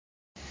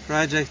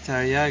Project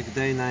Taryag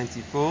Day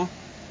 94,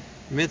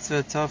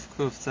 Mitzvah Tov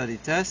Kuf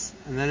Tzadites,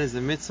 and that is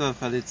the Mitzvah of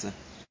Chalitza.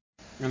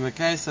 In the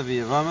case of a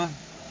Yavama,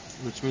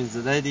 which means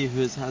the lady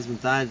whose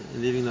husband died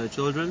and leaving no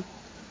children,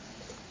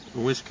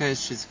 in which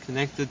case she's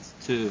connected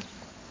to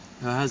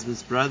her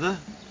husband's brother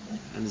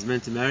and is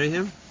meant to marry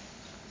him.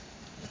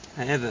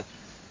 However,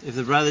 if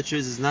the brother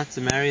chooses not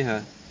to marry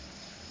her,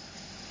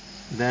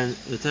 then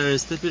the Torah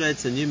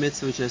stipulates a new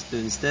mitzvah which has to be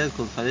instead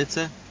called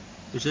Chalitza,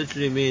 which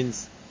literally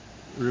means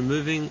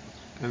removing,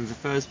 and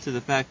refers to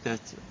the fact that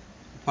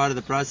part of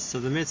the process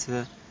of the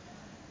mitzvah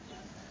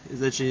is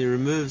that she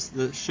removes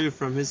the shoe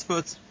from his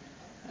foot,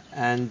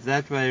 and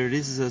that way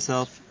releases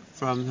herself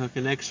from her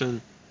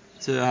connection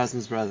to her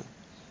husband's brother.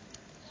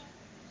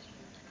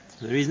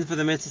 The reason for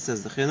the mitzvah,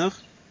 says the Chinuch,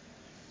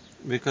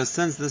 because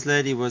since this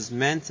lady was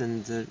meant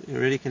and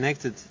already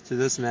connected to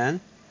this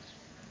man,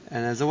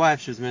 and as a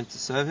wife she was meant to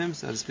serve him,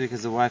 so to speak,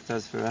 as a wife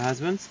does for her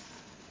husband,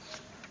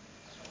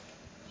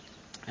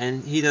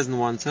 and he doesn't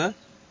want her,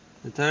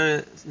 the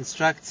Torah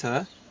instructs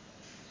her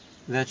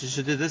that she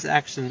should do this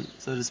action,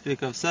 so to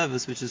speak, of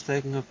service, which is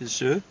taking off his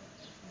shoe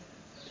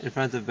in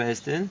front of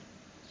Beis Din,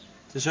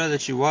 to show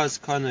that she was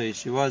konui,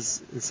 she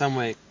was in some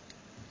way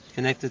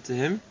connected to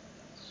him,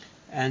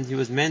 and he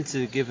was meant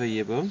to give her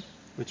yibum,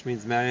 which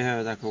means marry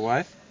her like a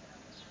wife,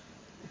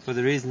 for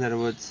the reason that it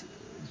would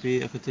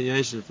be a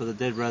continuation for the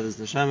dead brother's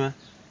neshama,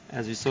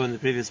 as we saw in the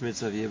previous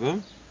mitzvah of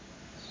yibum.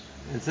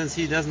 And since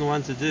he doesn't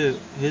want to do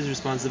his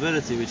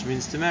responsibility, which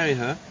means to marry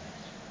her,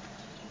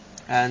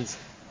 and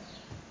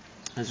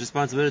his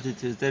responsibility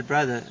to his dead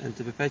brother and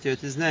to perpetuate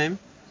his name,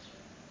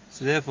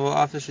 so therefore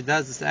after she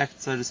does this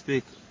act, so to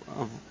speak,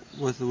 of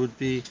what would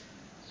be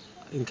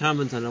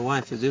incumbent on a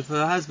wife to do for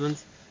her husband,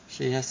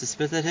 she has to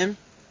spit at him,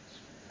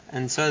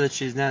 and so that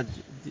she's now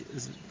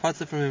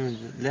parted from him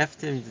and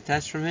left him,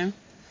 detached from him,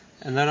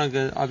 and no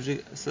longer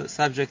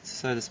subject,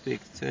 so to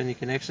speak, to any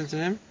connection to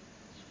him,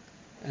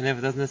 and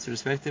therefore doesn't have to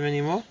respect him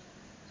anymore.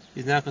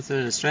 He's now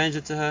considered a stranger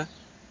to her,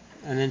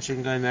 and then she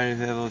can go and marry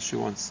whoever she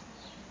wants.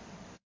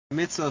 The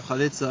mitzvah of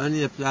Chalitza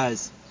only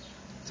applies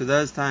to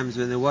those times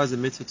when there was a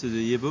mitzvah to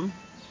do Yibum,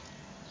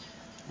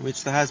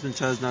 which the husband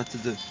chose not to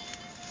do.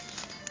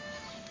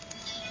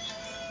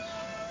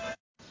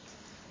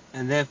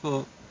 And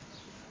therefore,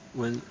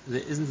 when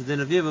there isn't a din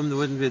of Yibum, there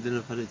wouldn't be a din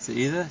of Chalitza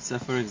either. So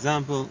for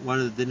example,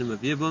 one of the dinim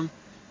of Yibum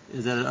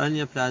is that it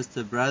only applies to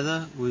a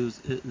brother who's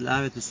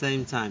alive at the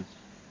same time.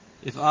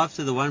 If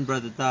after the one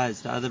brother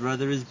dies, the other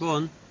brother is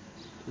born,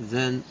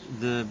 then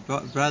the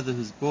brother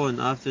who's born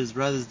after his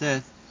brother's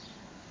death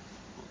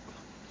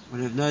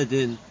would have no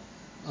din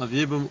of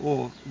Yibum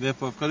or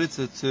therefore of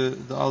Chalitza to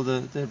the older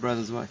dead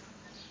brother's wife.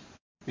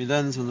 We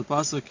learn this from the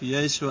pasuk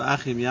Yeshu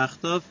Achim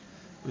Yachtov,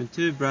 when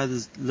two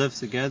brothers live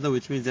together,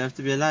 which means they have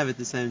to be alive at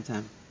the same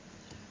time.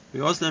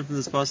 We also learn from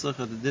this pasuk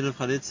that the din of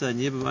Chalitza and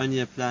Yibum only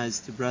applies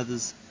to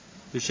brothers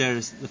who share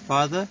the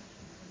father,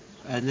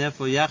 and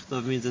therefore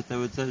Yachtov means that they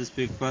would, so to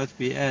speak, both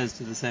be heirs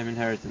to the same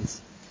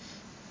inheritance.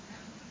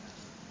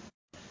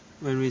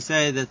 When we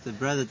say that the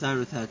brother died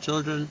without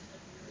children,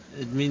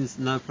 it means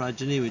no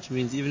progeny, which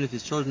means even if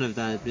his children have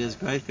died, but he has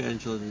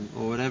great-grandchildren,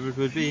 or whatever it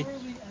would be,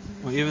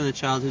 or even the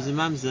child who's a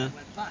mamzer,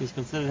 he's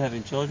considered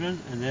having children,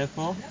 and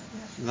therefore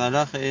the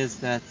halacha is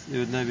that there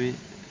would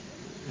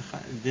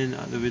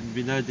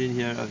be no din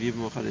here of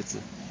Yibum or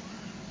Chalitza.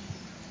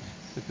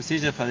 The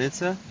procedure of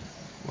Chalitza,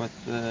 what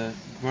the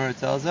Gemara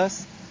tells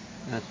us,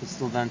 and that's what's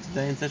still done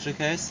today in such a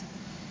case,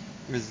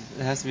 is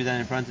it has to be done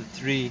in front of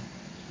 3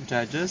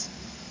 judges.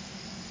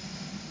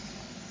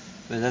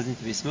 But it doesn't need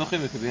to be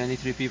smuchim, it could be only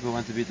 3 people who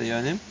want to be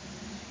dayanim.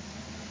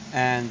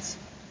 And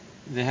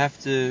they have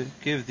to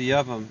give the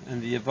yavam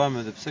and the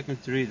yavama the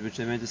psukim to read, which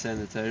they're meant to say in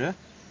the Torah.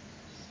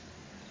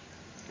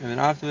 And then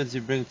afterwards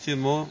you bring 2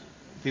 more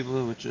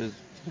people, which is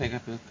to make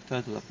up a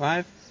total of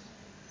 5,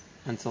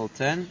 until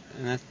 10.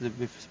 And that's the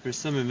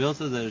presumim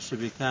milta, that it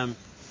should become,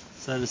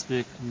 so to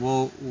speak,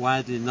 more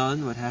widely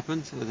known what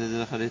happened with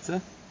the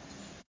Chalitza.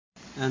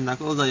 And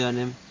like all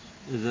dayanim,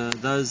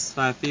 those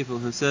 5 people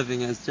who are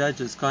serving as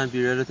judges can't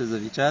be relatives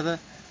of each other,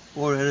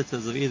 or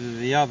relatives of either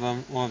the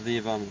Yavam or of the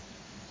Yavam.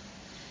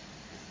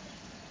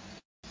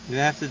 You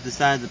have to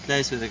decide the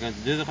place where they're going to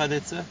do the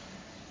Chalitza,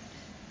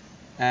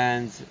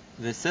 and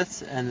they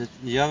sit, and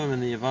the Yavam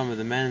and the Yavam,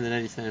 the man and the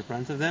lady, stand in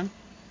front of them,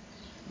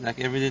 like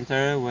every din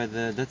Torah, where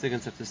the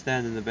litigants have to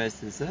stand and the Beis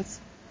Din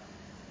sits.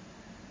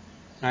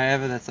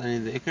 However, that's only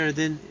the Ikar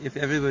din. If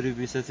everybody would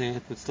be sitting,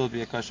 it would still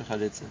be a kosher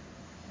Chalitza.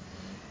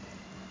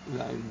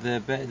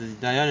 The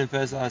Dayanim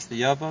first asked the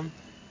Yavam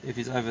if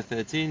he's over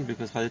 13,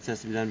 because Chalitza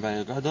has to be done by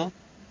a Gadol,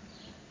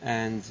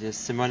 and his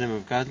Simonim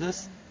of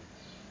Gadlus.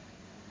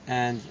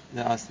 And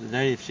they asked the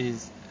lady if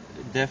she's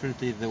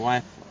definitely the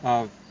wife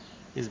of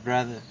his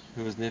brother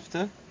who was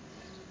Nifta.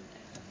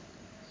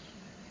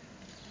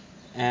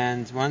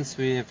 And once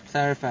we have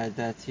clarified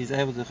that he's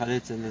able to do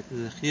Chalitza and that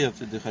there's a chiyuv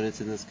to do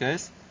Chalitza in this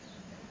case,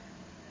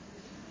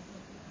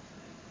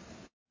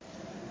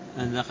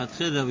 and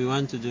L'chatchila we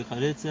want to do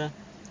Chalitza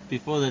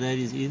before the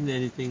lady's eaten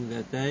anything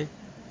that day,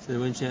 so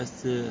when she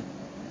has to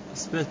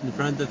spit in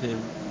front of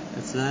him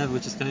a saliva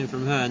which is coming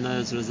from her and not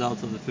as a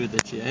result of the food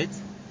that she ate.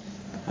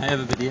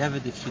 However,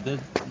 if she did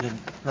the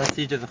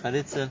procedure of the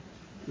chalitza,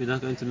 we're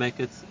not going to make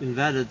it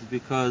invalid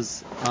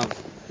because of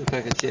the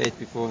fact that she ate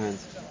beforehand.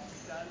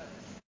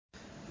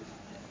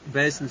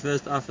 Based on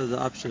first offer the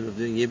option of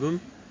doing yibum,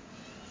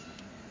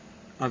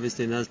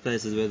 obviously in those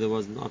places where there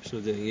was an option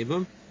of doing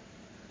yibum,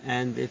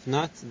 and if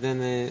not, then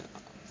they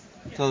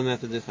told him they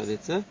have to do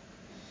chalitza.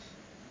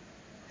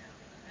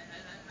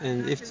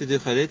 And if to do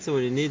chalitza,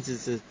 what he needs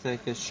is to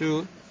take a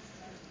shoe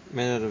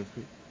made out of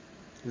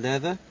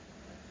leather,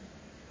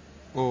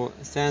 or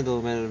a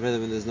sandal made out of leather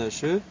when there's no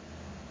shoe,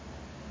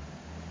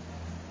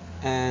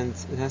 and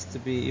it has to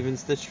be even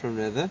stitched from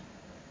leather.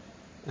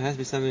 It has to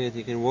be something that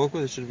he can walk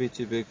with. It shouldn't be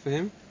too big for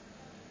him,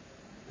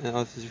 and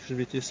obviously it shouldn't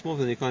be too small,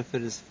 then he can't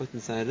fit his foot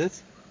inside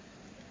it.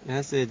 It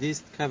has to at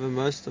least cover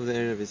most of the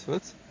area of his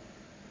foot.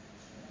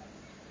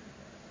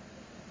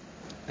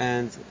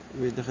 And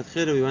with the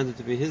chatchila, we want it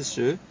to be his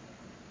shoe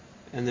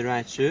and the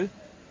right shoe.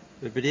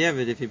 But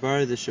b'diavad, if he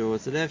borrowed the shoe or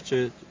it's the left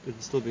shoe, it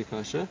would still be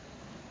kosher.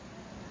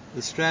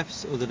 The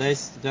straps or the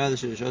lace to tie the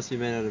shoe should also be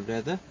made out of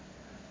leather,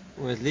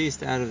 or at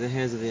least out of the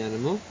hairs of the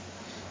animal.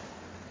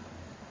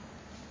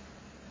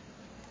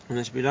 And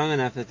they should be long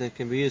enough that they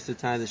can be used to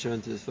tie the shoe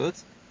onto his foot.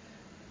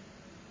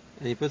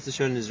 And he puts the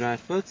shoe on his right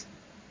foot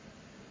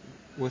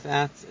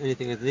without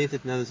anything underneath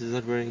it. In other words, he's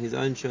not wearing his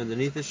own shoe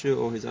underneath the shoe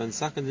or his own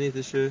sock underneath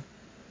the shoe,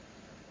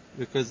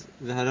 because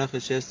the halacha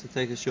is just to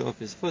take the shoe off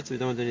his foot, so we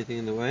don't want anything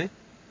in the way.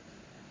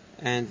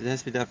 And it has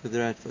to be done with the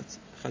right foot.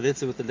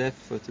 Chalitza with the left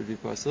foot would be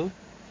possible.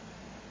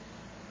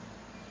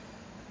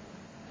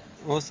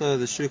 Also,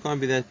 the shoe can't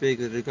be that big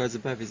that it goes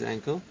above his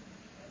ankle,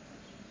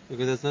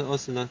 because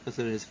that's not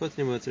considered his foot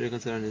anymore, it's already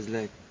considered on his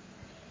leg.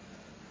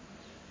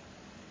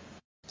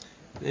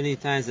 Then he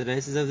ties the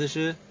laces of the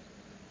shoe,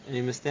 and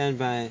he must stand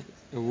by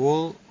a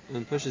wall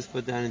and push his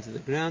foot down into the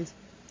ground,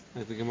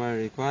 like the Gemara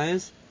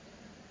requires.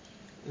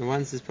 And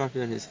once it's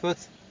properly on his foot,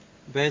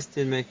 Beis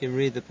Din make him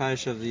read the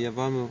parasha of the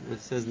Yavama, which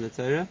says in the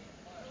Torah.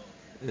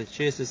 The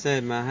Shir used to say,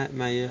 my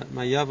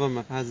Yavam,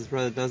 my father's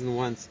brother, doesn't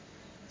want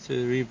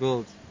to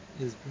rebuild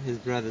his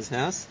brother's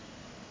house.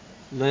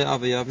 Lo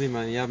Abba Yavmi,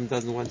 my Yavam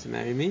doesn't want to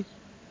marry me.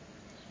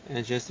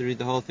 And she has to read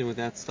the whole thing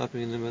without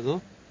stopping in the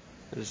middle.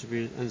 But it should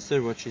be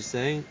understood what she's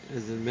saying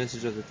as the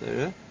message of the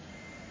Torah.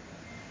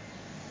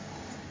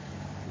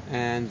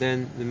 And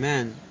then the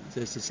man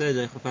says to say,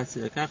 I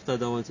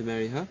don't want to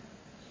marry her.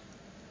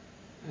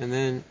 And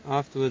then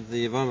afterwards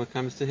the Yavama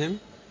comes to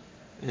him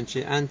and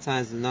she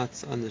unties the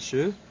knots on the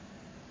shoe,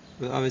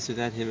 but obviously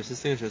without him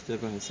assisting her, she has to do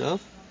it by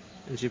herself,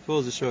 and she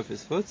pulls the shoe off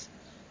his foot,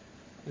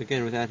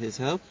 again without his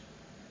help.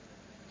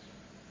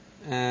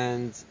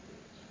 And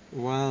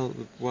while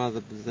the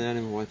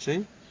Dayanim are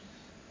watching,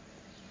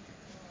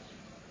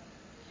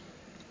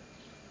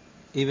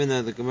 even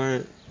though the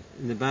Gemara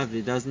in the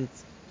Bavli doesn't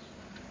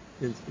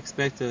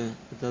expect her,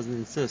 it doesn't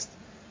insist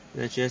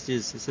that she has to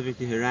use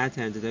specifically her right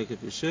hand to take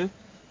up the shoe,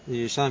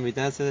 the Yerushalmi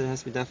does say that it has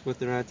to be done with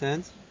the right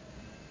hand,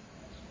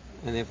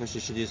 and therefore she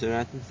should use her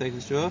right hand to take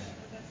the shoe off.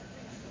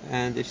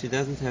 And if she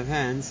doesn't have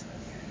hands,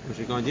 or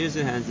she can't use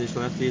her hands, then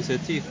she'll have to use her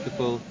teeth to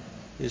pull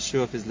his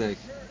shoe off his leg.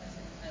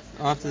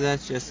 After that,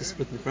 she has to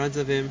spit in front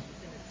of him,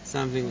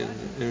 something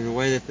in a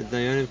way that the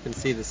Dayanim can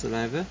see the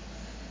saliva,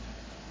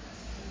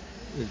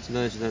 to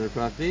know that she's done it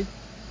properly.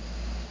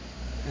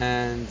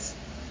 And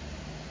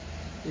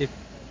if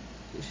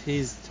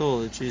he's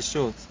tall and she's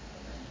short,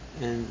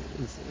 and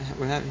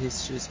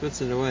she spits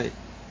in a way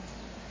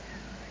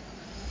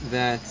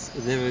that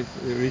it never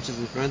reaches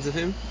in front of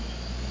him,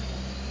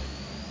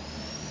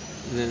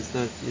 then it's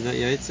not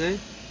Yaitse. It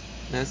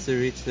has to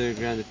reach the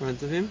ground in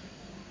front of him.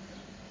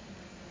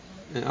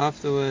 And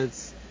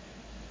afterwards,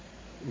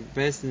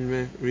 based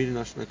on reading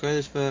Lashon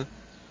HaKodesh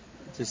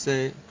to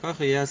say,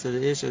 Kacha Yasa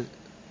Le'isha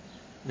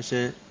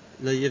Asher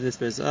Lo Yivnes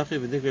Beis Achi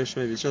V'Nikra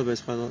Shmei B'Shel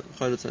Beis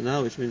Chalutz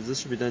Hanal, which means this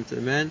should be done to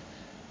a man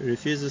who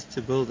refuses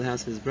to build the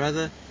house of his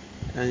brother,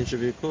 and it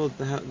should be called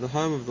the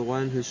home of the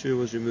one whose shoe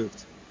was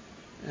removed.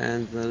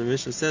 And the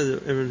Mishnah says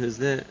that everyone who's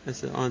there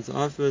has to answer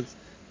afterwards,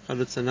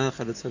 Chalutz Hanal,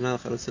 Chalutz Hanal,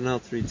 Chalutz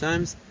Hanal 3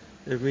 times.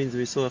 That means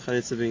we saw a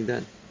chalitza being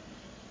done.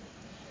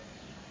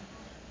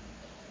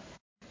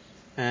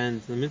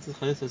 And the mitzvah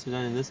chalitza is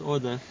done in this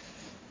order.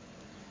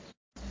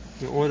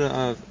 The order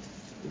of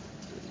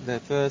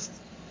that first,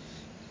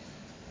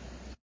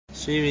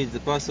 she reads the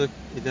pasuk,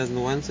 he doesn't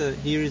want to.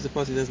 He reads the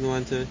pasuk, he doesn't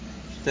want to.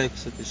 She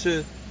takes the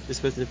shoe, she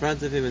puts it in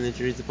front of him, and then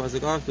she reads the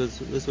pasuk afterwards.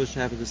 This is what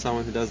should happen to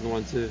someone who doesn't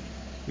want to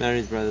marry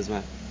his brother's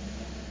wife.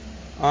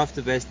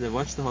 After basically they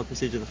watch the whole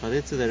procedure of the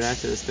chalitza, they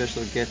write a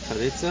special get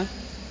chalitza,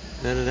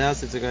 and that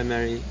allows her to go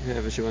marry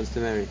whoever she wants to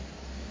marry.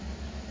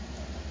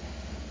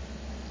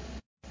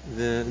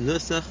 The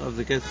nusach of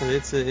the get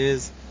chalitza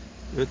is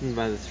written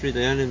by the 3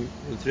 dayanim,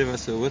 the 3 of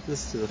us who are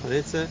witness to the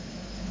chalitza.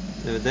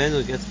 The dayan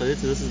who gets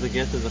chalitza, this is the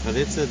get of the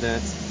chalitza,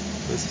 that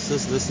this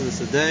is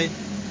the day,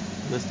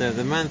 this day of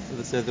the month,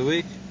 this day of the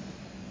week,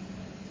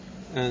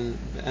 and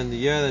the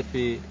year that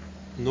we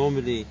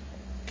normally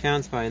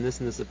count by in this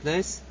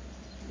place.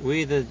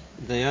 We, the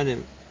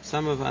dayanim,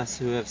 some of us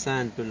who have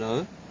signed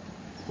below,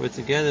 were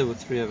together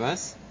with three of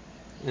us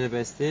in the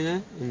Beis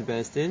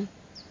Din,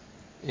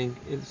 and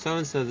so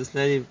and so, this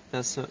lady,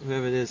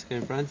 whoever it is, came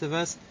in front of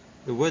us,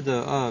 the widow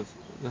of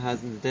the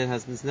dead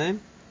husband's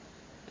name,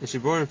 and she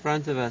brought in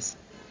front of us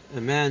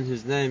a man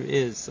whose name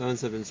is so and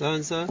so and so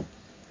and so,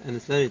 and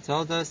this lady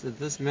told us that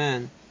this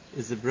man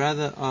is the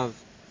brother of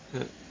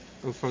her,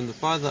 or from the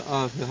father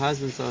of her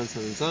husband so and so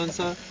and so and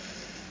so,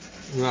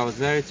 who I was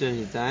married to, and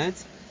he died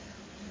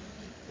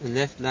and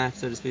left life,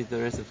 so to speak, the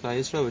rest of Klal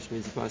Yisrael, which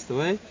means he passed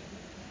away,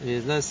 and he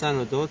has no son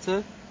or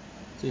daughter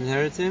to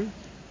inherit him,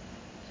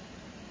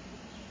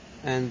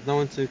 and no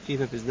one to keep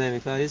up his name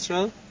in Klal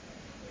Yisrael,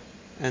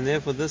 and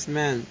therefore this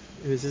man,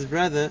 who is his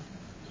brother,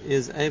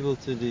 is able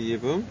to do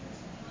Yibum.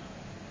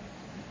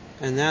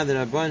 And now the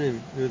Rabbanim,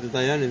 who are the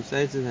Dayanim,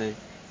 say to him,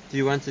 do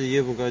you want to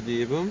do Yibum, go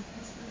do Yibum,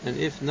 and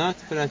if not,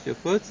 put out your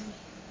foot,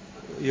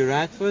 your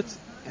right foot,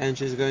 and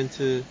she's going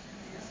to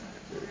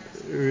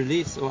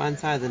release or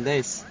untie the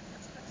lace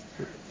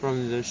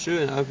from the shoe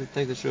and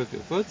take the shoe off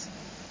your foot.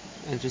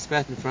 And she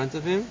spat in front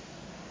of him,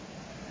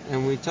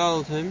 and we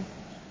told him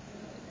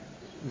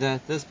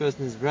that this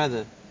person is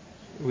brother,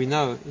 we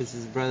know is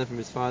his brother from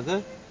his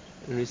father,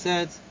 and we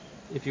said,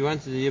 if you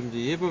want to do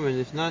Yibum, and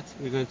if not,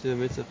 we're going to do the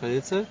mitzvah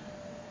Chalitza,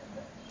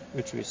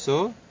 which we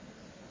saw,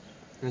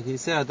 and he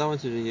said, I don't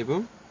want to do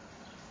Yibum,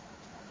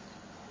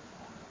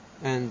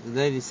 and the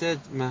lady said,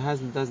 my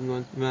Yabam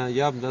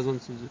doesn't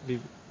want to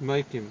be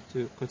moikim,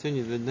 to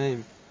continue the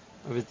name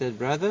of his dead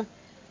brother,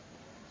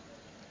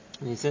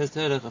 and he says to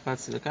her, I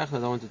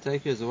don't want to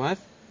take you as a wife,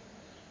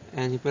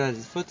 and he put out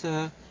his foot to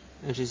her,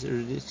 and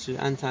she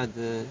untied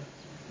the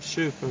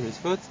shoe from his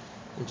foot,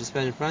 and she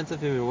spat in front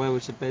of him in a way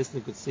which the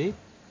basin could see,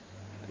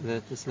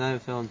 that the saliva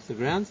fell onto the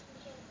ground.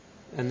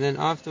 And then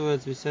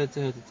afterwards we said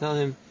to her to tell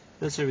him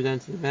this should be done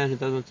to the man who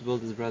doesn't want to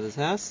build his brother's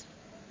house.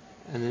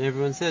 And then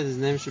everyone said his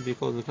name should be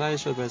called Klal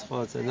Yisrael Beis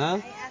Chol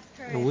Tzanal.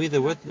 And we the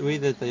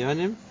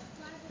Dayanim,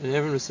 and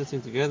everyone was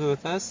sitting together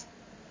with us,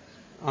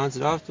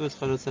 answered afterwards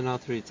Chol Tzanal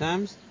 3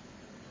 times.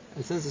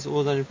 And since it's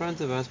all done in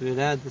front of us, we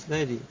allowed this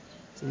lady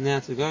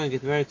to go and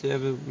get married to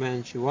every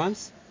man she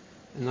wants,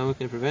 and no one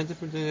can prevent her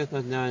from doing that,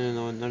 not now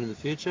and not in the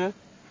future.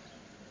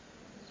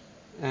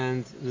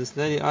 And this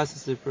lady asked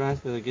us to write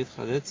for the Git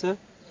Chalitza,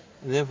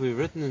 and therefore we've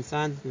written and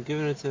signed it and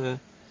given it to her,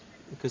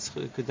 because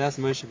Kedas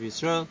Moshe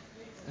Yisrael,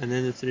 and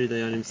then the three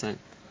Dayanim signed.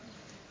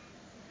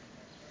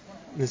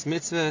 This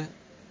mitzvah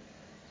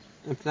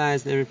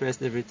applies in every place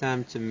and every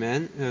time to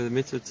men who have the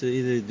mitzvah to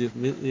either do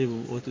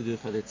Yibum or to do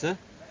Chalitza.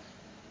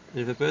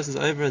 And if a person is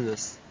over in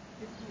this,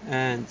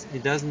 and he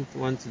doesn't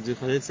want to do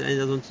Chalitza and he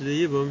doesn't want to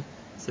do Yibum,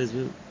 says,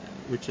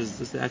 which is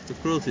just an act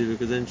of cruelty,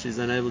 because then she's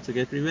unable to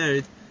get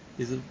remarried,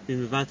 he's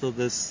been mevatel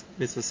this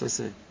mitzvah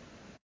saseh.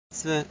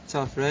 Mitzvah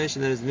tafresh,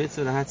 and that is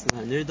mitzvah lahatzal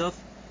hanirdaf.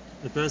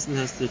 The person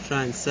has to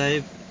try and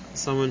save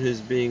someone who's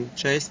being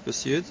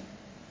pursued.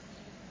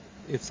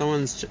 If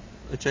someone's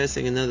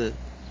chasing another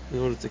in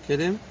order to kill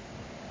him,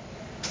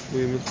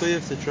 we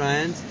mechuyev to try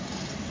and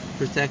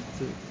protect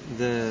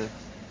the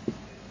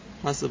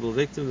possible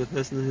victim, the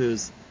person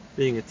who's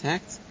being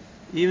attacked,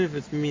 even if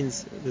it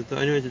means that the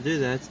only way to do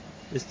that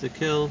is to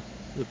kill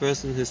the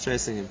person who's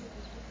chasing him.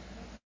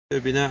 There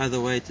would be no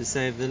other way to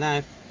save the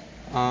life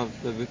of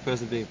the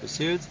person being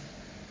pursued.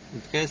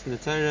 In the case in the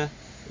Torah,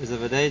 is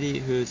of a lady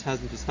whose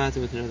husband was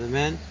fighting with another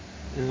man,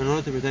 and in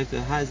order to protect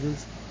her husband,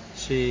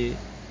 she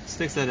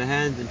sticks out her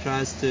hand and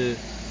tries to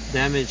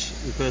damage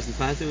the person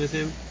fighting with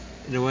him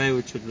in a way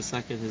which would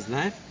massacre his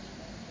life.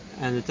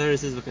 And the Torah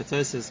says,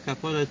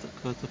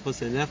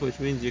 which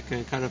means you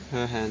can cut off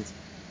her hand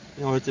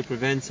in order to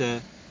prevent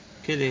her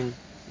killing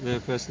the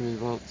person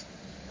involved,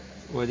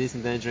 or at least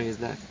endangering his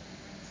life.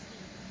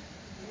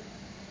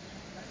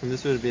 And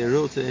this would be a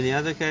rule to any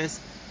other case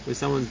where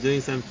someone's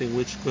doing something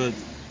which could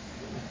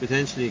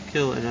potentially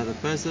kill another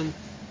person.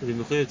 It would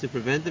be mechuyev to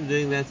prevent them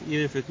doing that,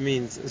 even if it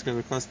means it's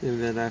going to cost them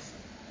their life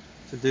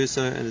to do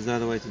so, and there's no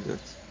other way to do it.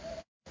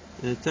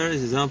 And the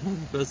Torah's example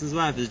of the person's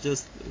wife is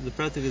just the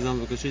practical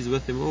example, because she's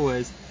with him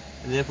always,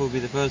 and therefore will be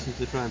the person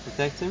to try and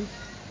protect him.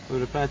 It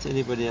would apply to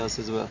anybody else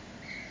as well.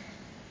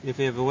 If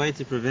you have a way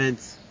to prevent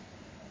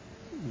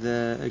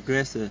the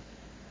aggressor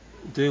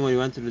doing what he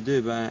wanted to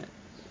do by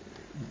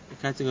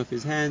cutting off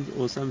his hand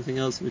or something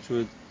else which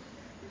would,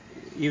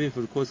 even if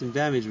it would cause him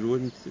damage, but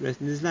wouldn't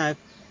threaten his life,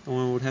 then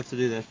one would have to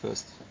do that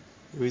first.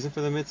 The reason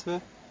for the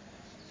mitzvah?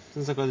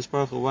 Since HaKadosh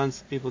Baruch Hu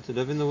wants people to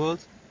live in the world,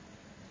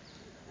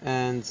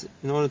 and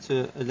in order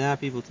to allow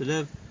people to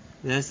live,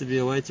 there has to be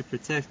a way to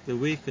protect the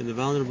weak and the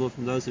vulnerable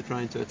from those who are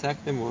trying to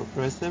attack them or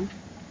oppress them.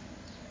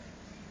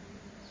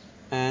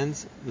 And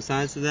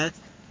besides that,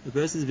 the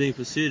person who is being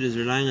pursued is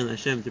relying on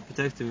Hashem to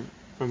protect him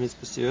from his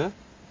pursuer,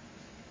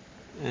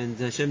 and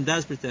Hashem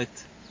does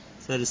protect,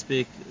 so to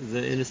speak,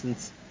 the innocent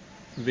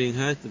from being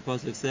hurt. The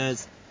pasuk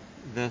says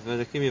that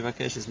V'Elokim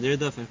Yivakesh es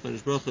nirdaf, and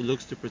HaKadosh Baruch Hu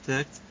looks to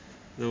protect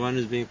the one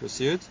who's being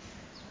pursued,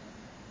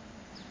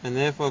 and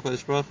therefore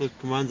HaKadosh Baruch Hu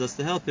commands us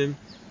to help him,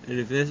 and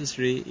if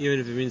necessary, even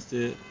if it means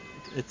to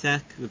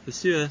attack the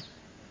pursuer,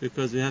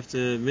 because we have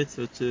to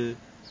mitzvah to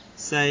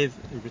save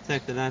and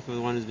protect the life of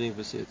the one who's being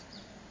pursued.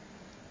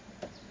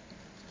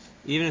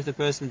 Even if the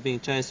person being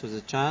chased was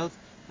a child,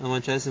 and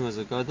one chasing was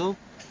a gadol,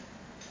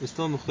 we're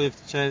still mechuyev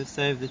to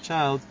save the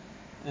child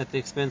at the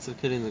expense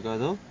of killing the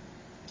gadol,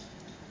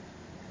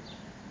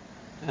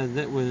 and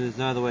that when there's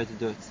no other way to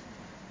do it.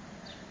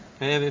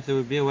 However, if there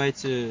would be a way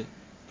to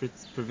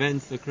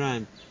prevent the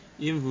crime,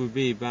 even if it would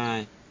be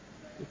by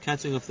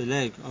cutting off the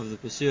leg of the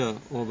pursuer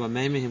or by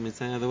maiming him in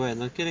some other way and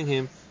not killing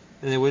him,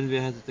 then there wouldn't be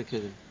a hazard to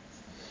kill him.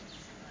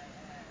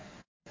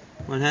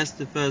 One has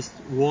to first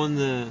warn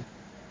the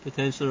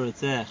potential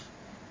Ritzach,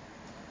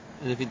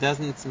 and if he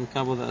doesn't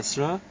cover the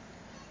Asra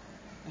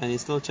and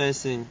he's still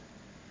chasing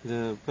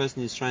the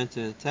person he's trying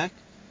to attack,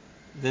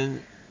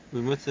 then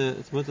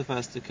it's mutter for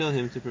us to kill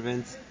him to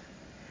prevent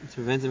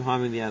him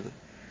harming the other.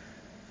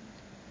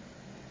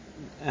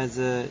 As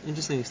an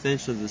interesting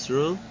extension of this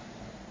rule,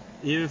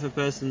 even if a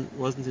person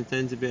wasn't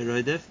intended to be a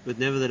rodef, but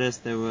nevertheless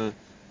they were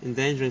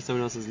endangering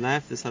someone else's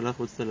life, this halach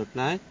would still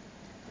apply.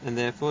 And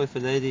therefore, if a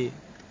lady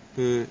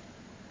who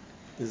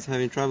is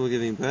having trouble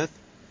giving birth,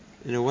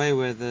 in a way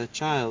where the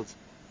child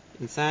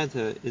inside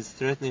her is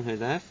threatening her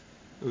life,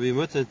 it would be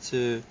mutter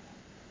to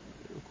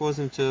cause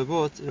him to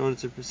abort in order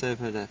to save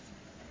her life,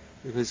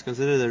 because he's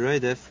considered a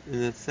rodef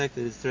in the fact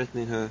that he's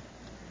threatening her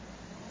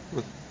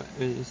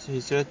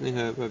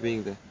by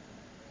being there.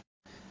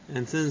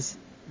 And since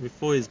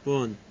before he's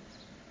born,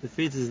 the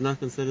fetus is not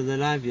considered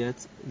alive yet,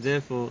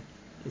 therefore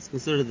it's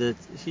considered that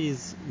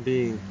he's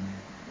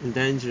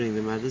endangering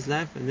the mother's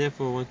life, and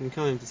therefore one can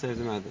kill him to save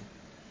the mother.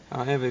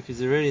 However, if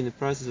he's already in the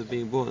process of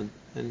being born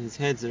and his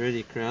head's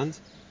already crowned,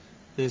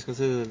 then he's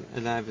considered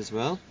alive as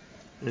well.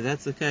 And if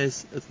that's the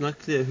case, it's not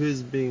clear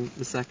who's being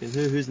misaken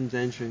who's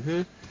endangering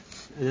who,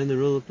 and then the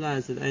rule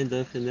applies that ein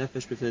derech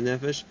nefesh b'fnei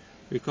nefesh,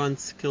 we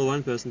can't kill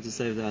one person to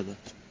save the other.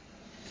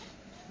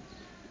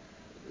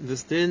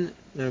 This din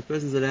that a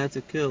person is allowed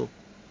to kill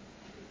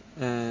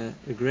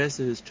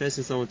aggressor who's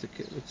chasing someone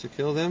to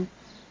kill them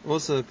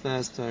also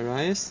applies to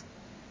Arias,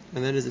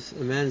 and that is if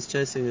a man is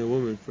chasing a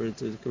woman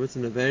to commit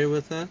an avera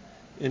with her,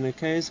 in a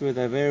case where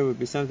the avera would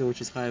be something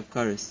which is chayav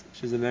kares.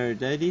 She's a married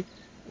lady,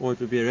 or it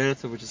would be a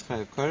relative which is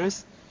chayav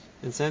kares,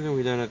 and something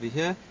we learn over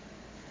here,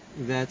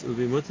 that it would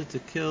be mutter to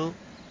kill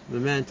the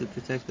man to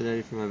protect the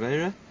lady from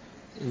avera.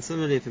 And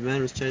similarly, if a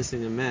man was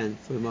chasing a man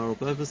for moral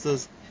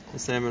purposes, the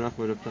same halach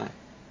would apply.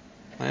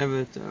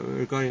 However,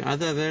 regarding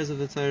other averas of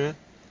the Torah,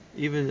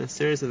 even a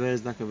serious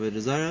averas like avodah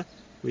zarah,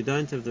 we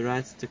don't have the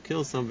right to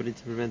kill somebody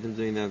to prevent them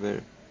doing the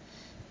avera.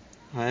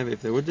 However,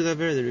 if they would do the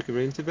avera, then we can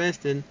bring them to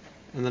Beis Din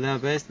and allow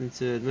Beis Din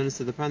to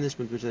administer the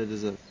punishment which they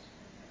deserve.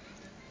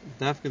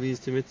 After these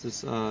two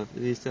mitzvahs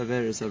these two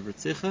averas of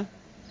Ritzicha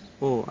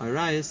or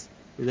Arayis,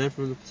 we learn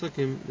from the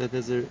Pesukim that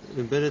there's an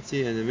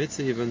ability and a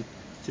mitzvah even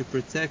to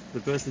protect the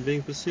person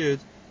being pursued,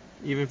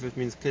 even if it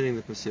means killing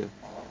the pursuer.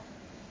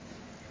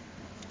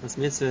 This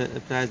mitzvah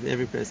applies in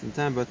every place and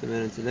time, both the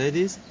men and the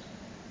ladies,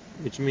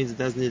 which means it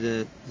doesn't need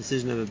a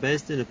decision of a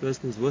Beis Din. A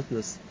person's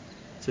witness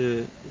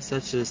to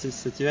such a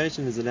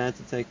situation is allowed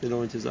to take the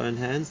law into his own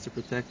hands to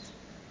protect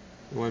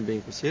the one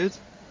being pursued.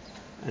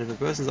 And if a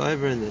person's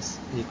over in this,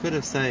 he could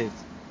have saved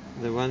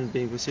the one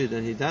being pursued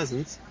and he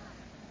doesn't,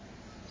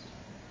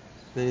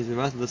 then he's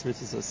mevatel this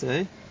mitzvah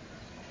say.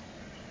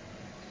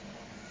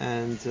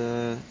 And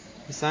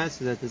besides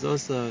that, there's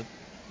also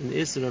an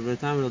issur of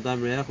retamel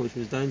dam reach, which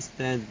means don't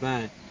stand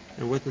by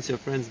and witness your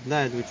friend's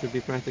blood, which would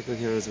be practical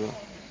here as well.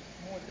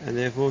 And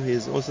therefore he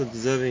is also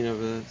deserving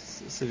of a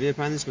severe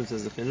punishment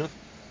as a chinuch,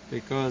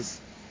 because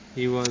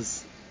he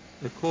was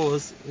a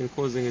cause in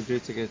causing a Jew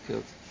to get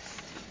killed.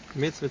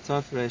 Mitzvah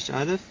taf reish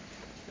aleph,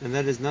 and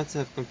that is not to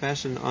have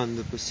compassion on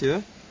the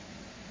pursuer,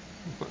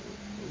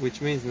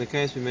 which means in the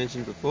case we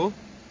mentioned before,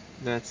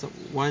 that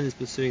one is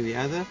pursuing the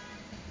other,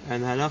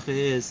 and the halacha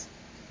is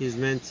he's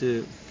meant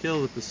to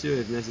kill the pursuer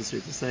if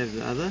necessary to save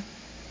the other.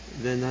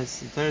 Then the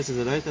Torah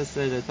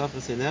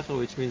says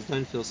which means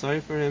don't feel sorry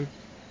for him,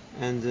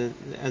 and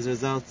as a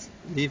result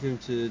leave him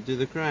to do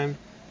the crime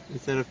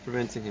instead of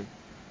preventing him.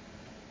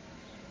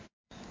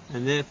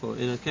 And therefore,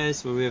 in a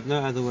case where we have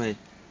no other way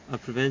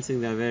of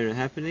preventing the avera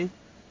happening,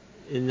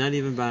 not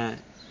even by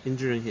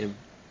injuring him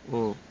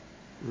or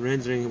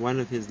rendering one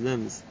of his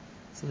limbs,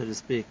 so to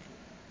speak,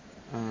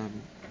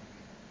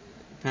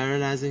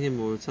 paralyzing him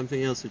or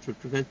something else which would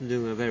prevent him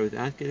doing the avera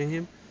without killing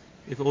him,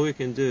 if all we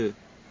can do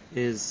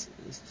is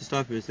to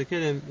stop him, to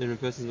kill him, then a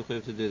person is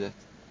required to do that.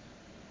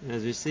 And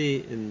as we see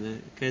in the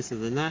case of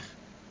the Nach,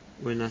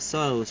 when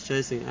Asal was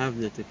chasing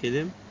Avner to kill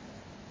him,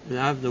 and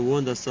Avner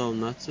warned Asal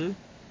not to,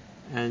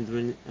 and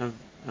when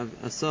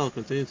Asal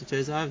continued to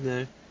chase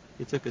Avner,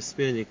 he took a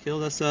spear and he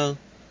killed Asal,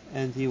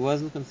 and he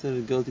wasn't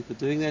considered guilty for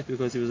doing that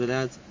because he was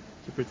allowed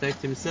to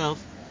protect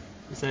himself,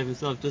 to save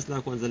himself, just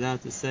like one's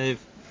allowed to save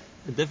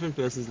a different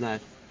person's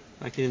life.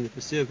 By killing the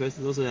pursuer, a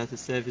person is also allowed to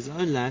save his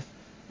own life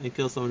and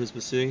kill someone who's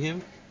pursuing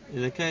him,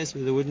 in a case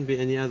where there wouldn't be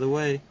any other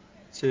way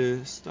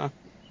to stop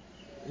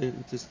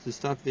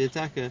the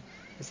attacker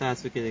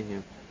besides for killing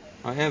him.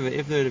 However,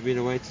 if there would have been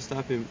a way to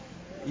stop him,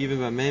 even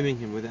by maiming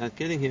him without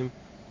killing him,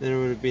 then it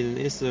would have been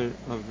an issur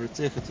of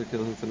Ritzicha to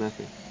kill him for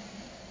nothing.